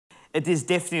It is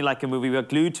definitely like a movie. We're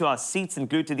glued to our seats and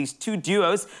glued to these two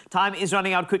duos. Time is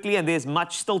running out quickly and there's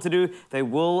much still to do. They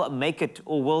will make it,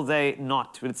 or will they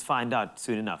not? Let's find out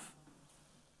soon enough.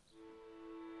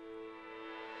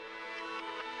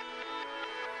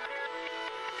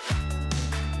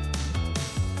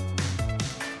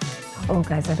 Oh,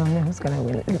 guys, I don't know who's going to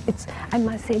win. I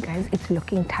must say, guys, it's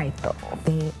looking tight, though.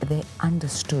 They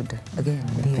understood, again,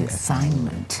 the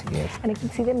assignment. Yes. And I can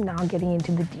see them now getting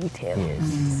into the detail.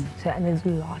 Yes. So, and there's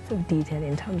lots of detail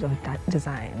in terms of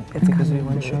design. Because we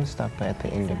want showstopper at the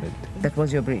end of it. That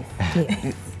was your brief?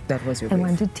 Yes. That was your I brief?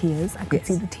 wanted tears. I could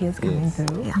see the tears coming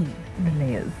through. Yeah. The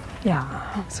layers.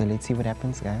 Yeah. So let's see what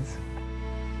happens, guys.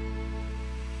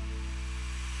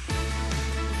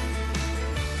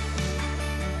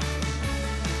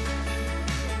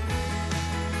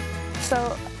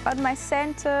 So on my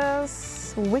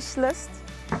Santa's wish list,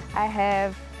 I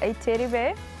have a teddy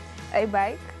bear, a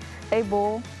bike, a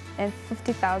ball, and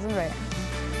 50,000 rand.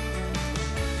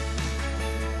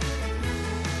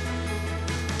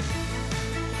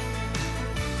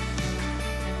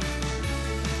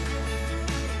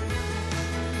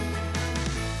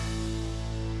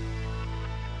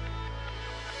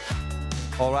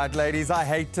 All right, ladies, I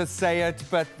hate to say it,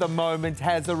 but the moment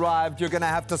has arrived. You're going to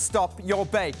have to stop your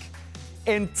bake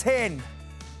in 10,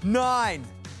 9,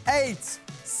 8,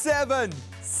 7,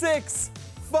 6,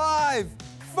 5,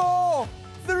 4,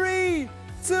 3,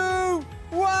 2,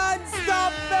 1.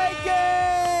 Stop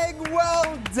baking!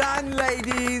 Well done,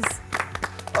 ladies.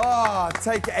 Oh,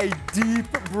 take a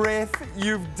deep breath.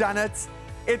 You've done it.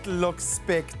 It looks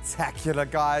spectacular,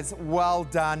 guys. Well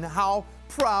done. How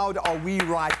proud are we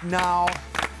right now?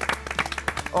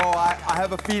 Oh, I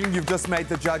have a feeling you've just made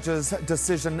the judges'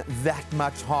 decision that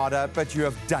much harder, but you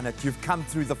have done it. You've come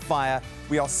through the fire.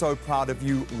 We are so proud of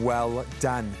you. Well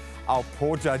done. Our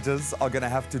poor judges are going to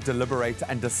have to deliberate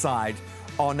and decide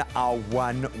on our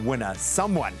one winner.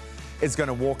 Someone is going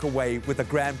to walk away with a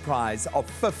grand prize of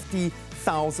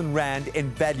 50,000 Rand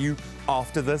in value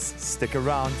after this. Stick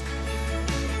around.